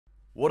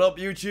What up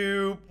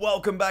YouTube?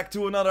 Welcome back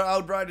to another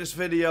Outriders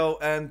video,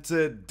 and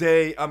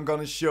today I'm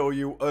gonna show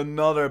you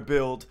another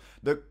build.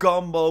 The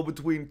combo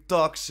between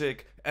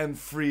toxic and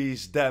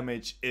freeze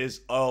damage is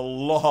a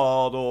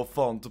lot of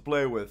fun to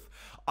play with.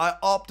 I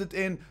opted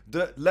in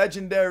the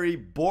legendary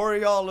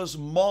Borealis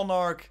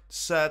Monarch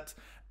set,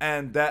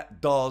 and that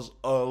does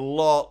a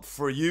lot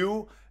for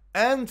you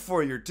and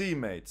for your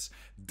teammates.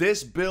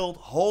 This build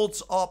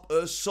holds up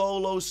a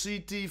solo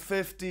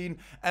CT15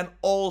 and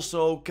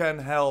also can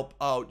help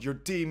out your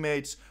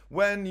teammates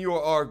when you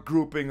are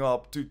grouping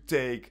up to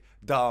take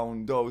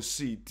down those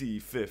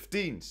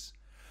CT15s.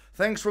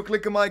 Thanks for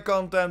clicking my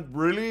content,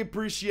 really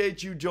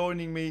appreciate you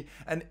joining me,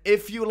 and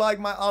if you like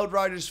my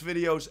Outriders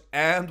videos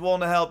and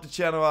want to help the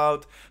channel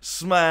out,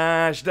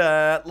 smash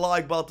that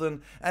like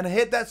button and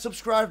hit that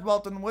subscribe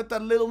button with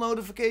that little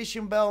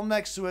notification bell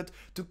next to it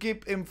to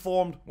keep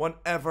informed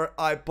whenever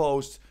I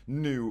post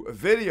new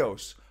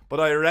videos. But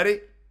are you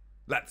ready?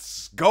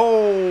 Let's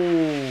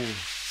go!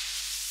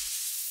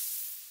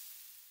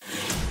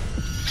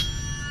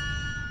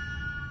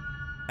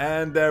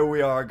 And there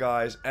we are,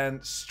 guys,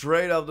 and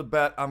straight off the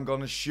bat I'm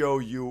gonna show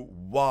you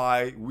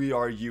why we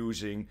are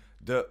using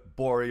the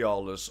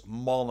Borealis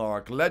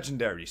Monarch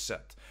legendary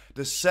set.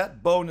 The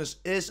set bonus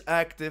is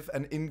active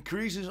and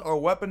increases our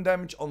weapon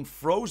damage on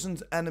frozen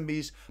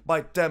enemies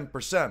by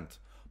 10%.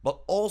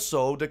 But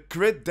also the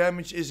crit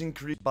damage is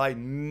increased by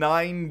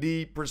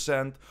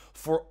 90%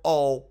 for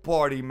all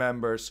party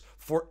members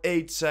for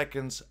 8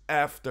 seconds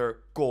after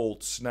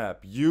cold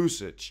snap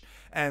usage.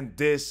 And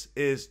this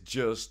is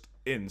just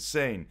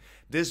insane.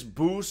 This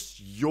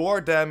boosts your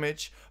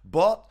damage,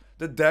 but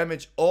the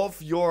damage of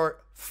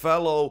your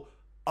fellow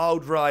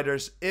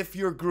Outriders if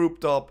you're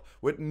grouped up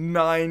with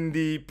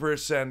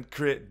 90%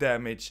 crit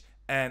damage,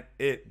 and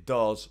it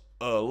does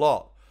a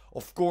lot.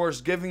 Of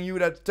course, giving you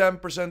that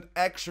 10%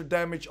 extra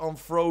damage on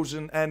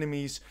frozen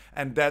enemies,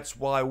 and that's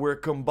why we're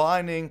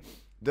combining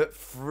the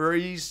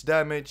freeze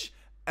damage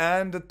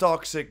and the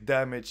toxic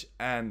damage,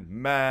 and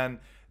man,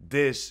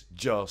 this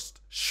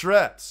just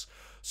shreds.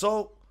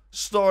 So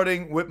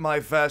starting with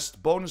my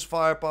vest, bonus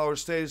firepower,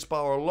 status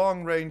power,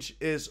 long range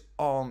is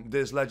on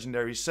this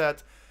legendary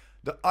set.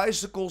 The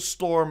icicle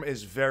storm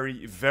is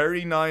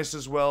very nice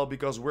as well,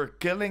 because we're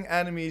killing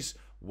enemies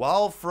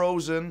while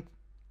frozen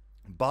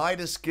by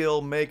the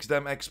skill makes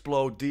them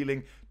explode,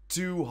 dealing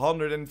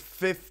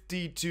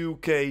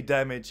 252k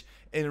damage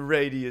in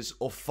radius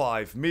of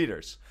 5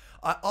 meters.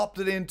 I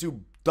opted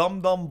into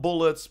dum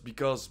bullets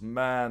because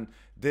man,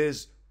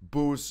 this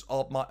boosts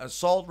up my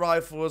assault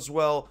rifle as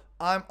well.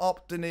 I'm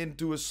opting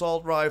into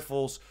assault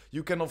rifles.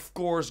 You can of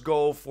course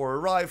go for a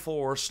rifle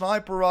or a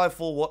sniper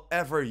rifle,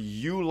 whatever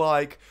you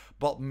like,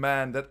 but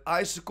man, that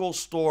icicle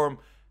storm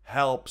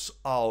helps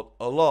out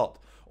a lot.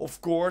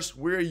 Of course,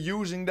 we're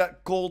using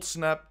that cold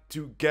snap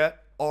to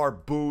get our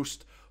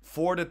boost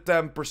for the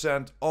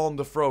 10% on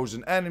the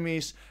frozen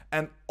enemies,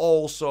 and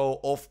also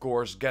of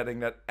course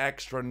getting that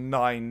extra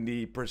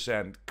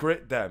 90%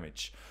 crit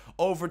damage.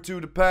 Over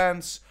to the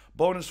pants,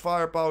 bonus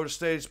firepower,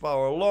 status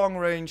power, long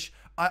range.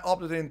 I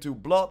opted into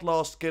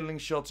bloodlust, killing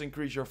shots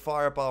increase your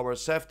firepower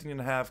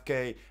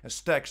 17.5k and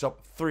stacks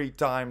up 3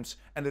 times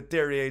and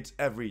deteriorates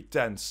every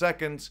 10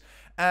 seconds.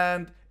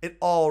 And it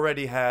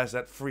already has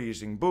that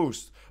freezing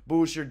boost.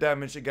 Boost your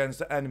damage against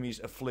the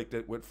enemies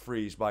afflicted with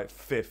freeze by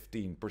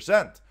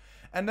 15%.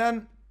 And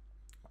then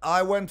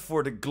I went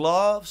for the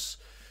gloves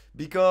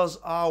because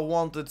I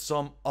wanted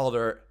some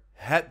other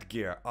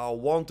headgear. I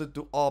wanted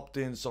to opt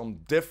in some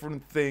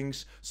different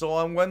things, so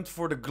I went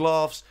for the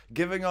gloves,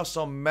 giving us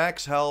some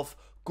max health,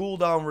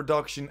 cooldown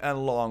reduction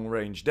and long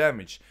range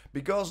damage.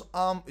 Because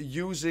I'm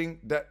using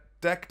that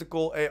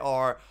tactical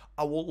AR,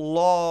 I would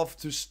love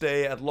to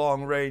stay at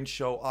long range,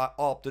 so I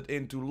opted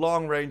into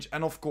long range,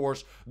 and of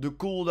course the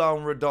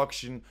cooldown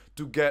reduction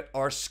to get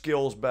our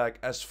skills back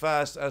as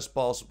fast as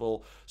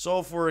possible.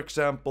 So for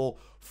example,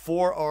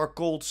 for our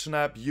cold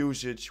snap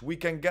usage, we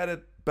can get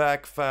it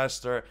back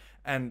faster,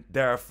 and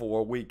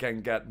therefore we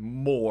can get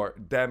more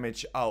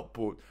damage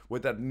output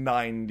with that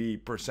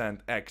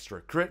 90%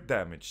 extra crit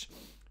damage.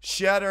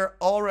 Shatter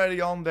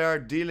already on there,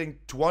 dealing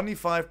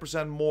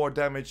 25% more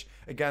damage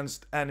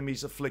against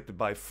enemies afflicted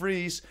by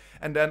freeze.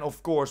 And then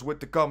of course with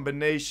the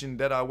combination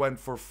that I went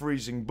for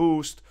freezing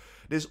boost,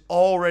 this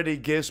already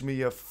gives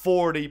me a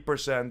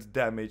 40%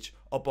 damage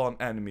upon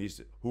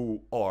enemies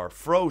who are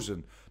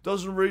frozen.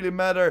 Doesn't really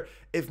matter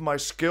if my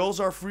skills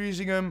are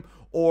freezing them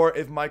or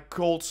if my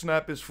cold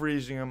snap is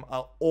freezing them,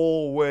 I'll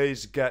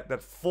always get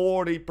that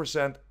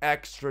 40%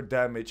 extra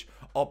damage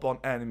upon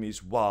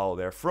enemies while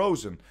they're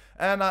frozen.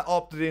 And I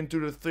opted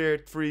into the tier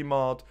 3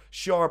 mod,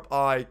 Sharp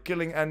Eye,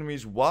 killing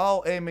enemies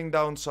while aiming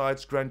down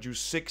sights grants you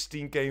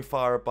 16k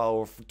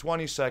firepower for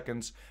 20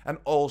 seconds and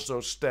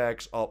also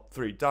stacks up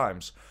 3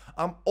 times.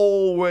 I'm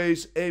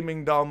always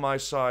aiming down my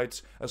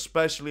sights,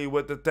 especially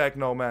with the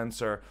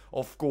Technomancer.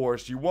 Of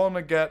course, you want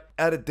to get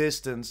at a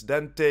distance,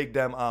 then take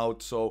them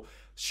out, so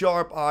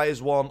Sharp Eye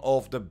is one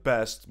of the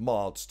best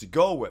mods to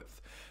go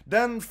with.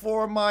 Then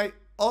for my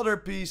other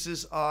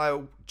pieces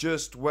I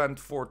just went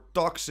for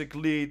toxic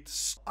lead.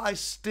 I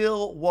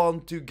still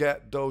want to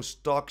get those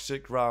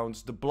toxic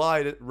rounds, the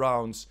blighted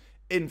rounds,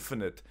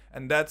 infinite.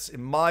 And that's,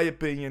 in my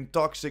opinion,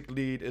 toxic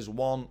lead is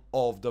one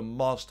of the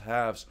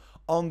must-haves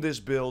on this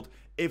build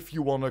if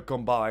you want to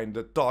combine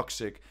the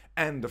toxic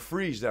and the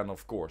freeze then,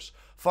 of course.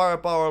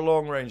 Firepower,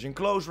 long range and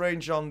close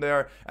range on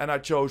there, and I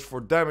chose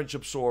for damage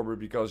absorber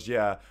because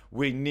yeah,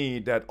 we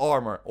need that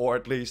armor, or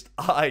at least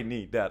I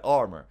need that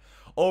armor.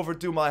 Over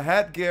to my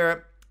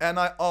headgear, and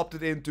I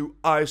opted into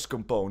ice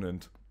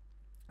component.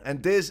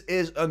 And this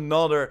is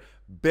another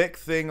big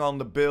thing on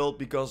the build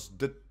because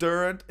the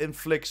turret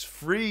inflicts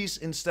freeze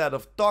instead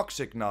of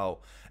toxic now,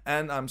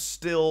 and I'm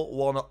still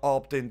wanna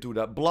opt into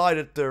that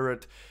blighted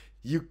turret.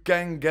 You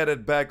can get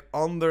it back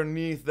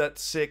underneath that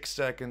 6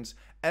 seconds.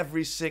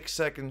 Every 6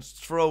 seconds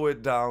throw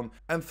it down,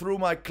 and through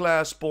my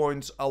class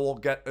points I will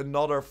get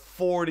another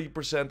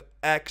 40%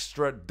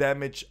 extra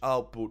damage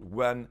output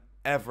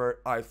whenever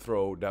I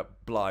throw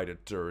that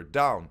blighted turret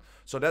down.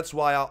 So that's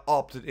why I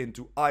opted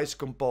into ice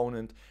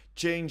component,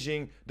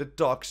 changing the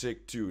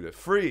toxic to the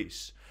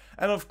freeze.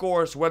 And of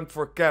course went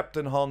for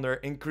Captain Hunter.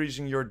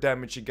 Increasing your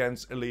damage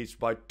against elites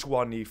by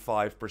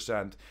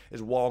 25%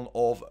 is one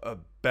of the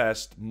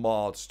best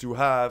mods to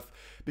have,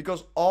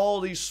 because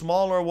all these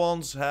smaller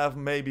ones have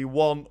maybe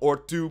 1 or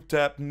 2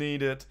 tap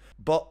needed,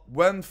 but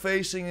when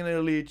facing an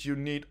elite you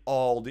need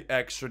all the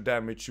extra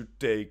damage to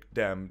take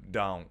them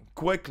down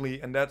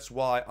quickly, and that's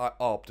why I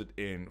opted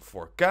in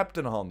for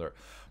Captain Hunter.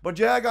 But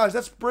yeah guys,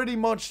 that's pretty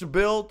much the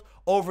build.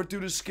 Over to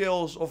the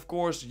skills, of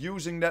course,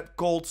 using that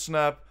cold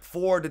snap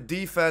for the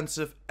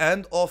defensive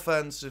and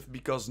offensive,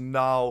 because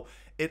now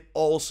it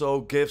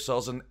also gives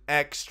us an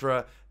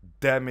extra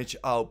damage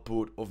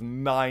output of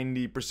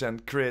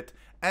 90% crit,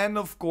 and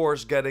of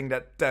course getting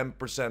that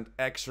 10%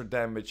 extra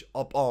damage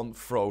upon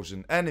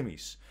frozen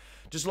enemies.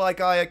 Just like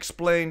I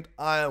explained,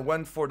 I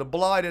went for the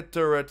blighted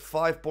turret,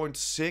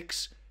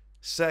 5.6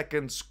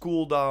 seconds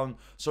cooldown,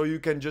 so you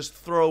can just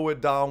throw it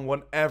down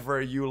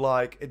whenever you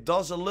like. It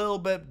does a little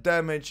bit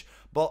damage,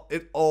 but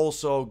it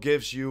also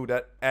gives you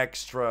that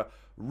extra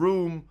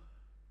room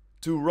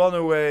to run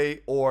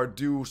away or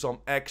do some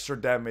extra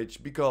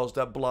damage, because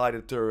that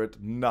blighted turret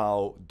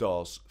now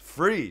does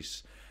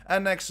freeze.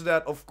 And next to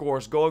that, of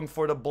course, going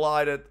for the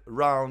blighted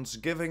rounds,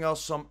 giving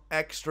us some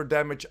extra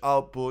damage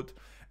output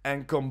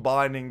and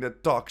combining the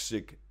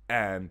toxic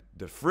and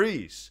the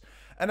freeze.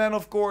 And then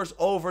of course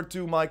over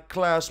to my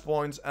class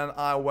points, and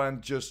I went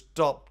just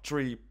top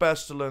 3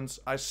 pestilence.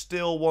 I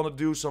still want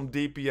to do some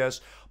DPS,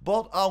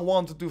 but I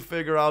wanted to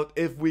figure out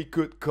if we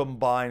could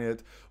combine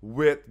it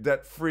with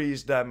that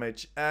freeze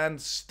damage,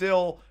 and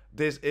still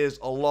this is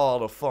a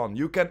lot of fun.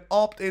 You can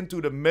opt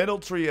into the middle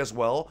tree as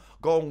well,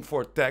 going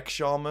for tech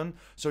shaman,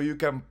 so you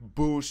can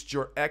boost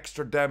your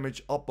extra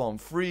damage up on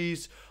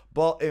freeze.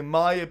 But in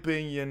my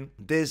opinion,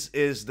 this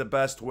is the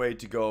best way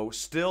to go.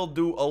 Still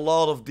do a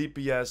lot of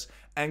DPS,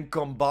 and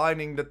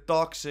combining the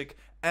toxic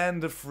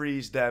and the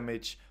freeze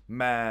damage,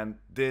 man,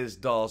 this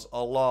does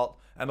a lot.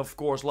 And of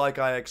course, like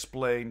I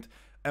explained,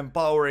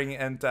 empowering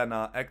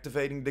antenna,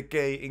 activating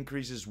decay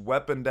increases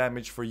weapon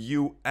damage for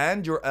you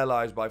and your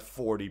allies by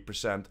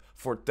 40%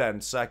 for 10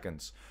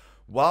 seconds.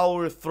 While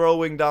we're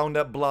throwing down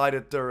that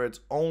blighted turret,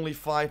 only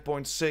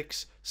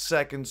 5.6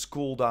 seconds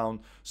cooldown,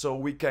 so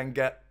we can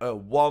get a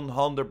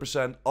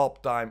 100%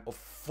 uptime of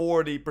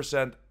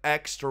 40%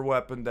 extra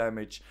weapon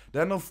damage.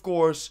 Then of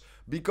course,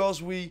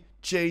 because we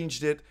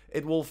changed it,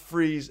 it will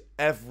freeze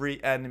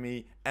every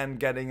enemy and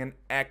getting an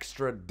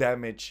extra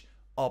damage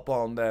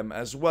upon them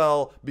as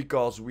well,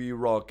 because we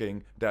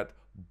rocking that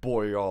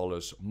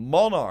Borealis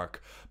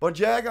Monarch. But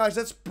yeah guys,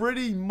 that's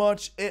pretty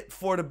much it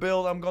for the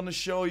build. I'm gonna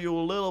show you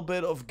a little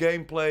bit of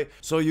gameplay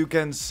so you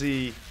can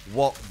see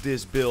what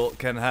this build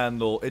can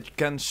handle. It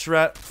can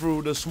shred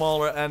through the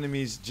smaller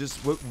enemies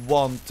just with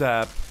one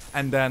tap,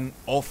 and then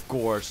of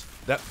course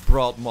that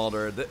broad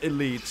mother, the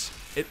elites,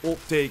 it will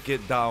take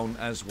it down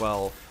as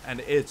well, and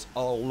it's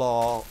a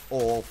lot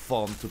of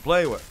fun to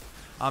play with.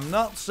 I'm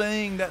not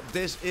saying that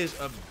this is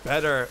a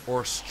better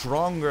or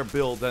stronger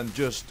build than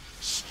just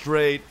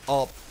straight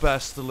up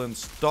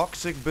pestilence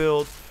toxic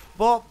build,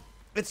 but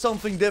it's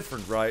something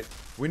different, right?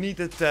 We need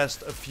to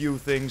test a few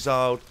things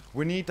out.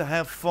 We need to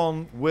have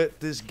fun with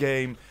this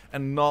game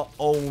and not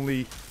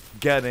only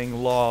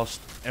getting lost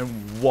in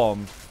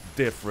one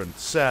different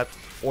set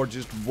or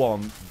just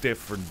one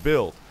different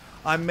build.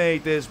 I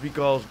made this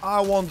because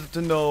I wanted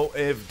to know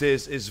if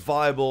this is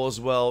viable as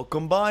well.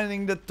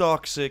 Combining the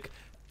toxic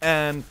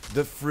and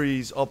the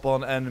freeze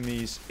upon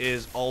enemies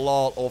is a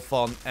lot of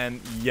fun, and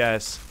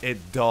yes,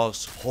 it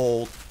does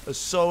hold a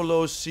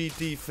solo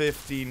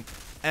CT15,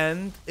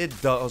 and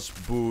it does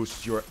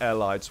boost your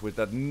allies with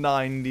that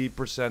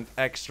 90%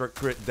 extra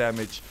crit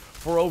damage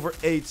for over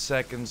 8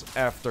 seconds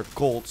after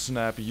cold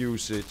snap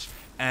usage,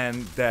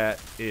 and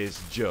that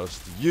is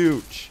just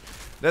huge.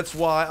 That's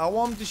why I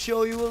wanted to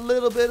show you a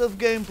little bit of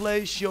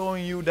gameplay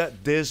showing you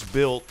that this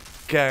build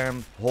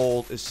can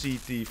hold a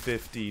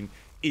CT15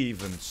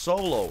 even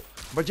solo.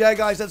 But yeah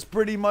guys, that's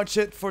pretty much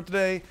it for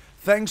today.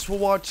 Thanks for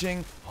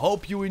watching,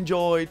 hope you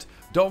enjoyed.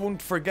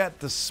 Don't forget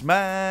to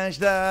smash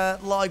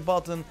that like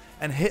button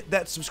and hit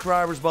that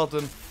subscribers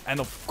button, and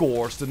of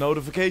course the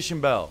notification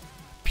bell.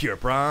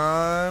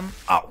 PurePrime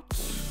out!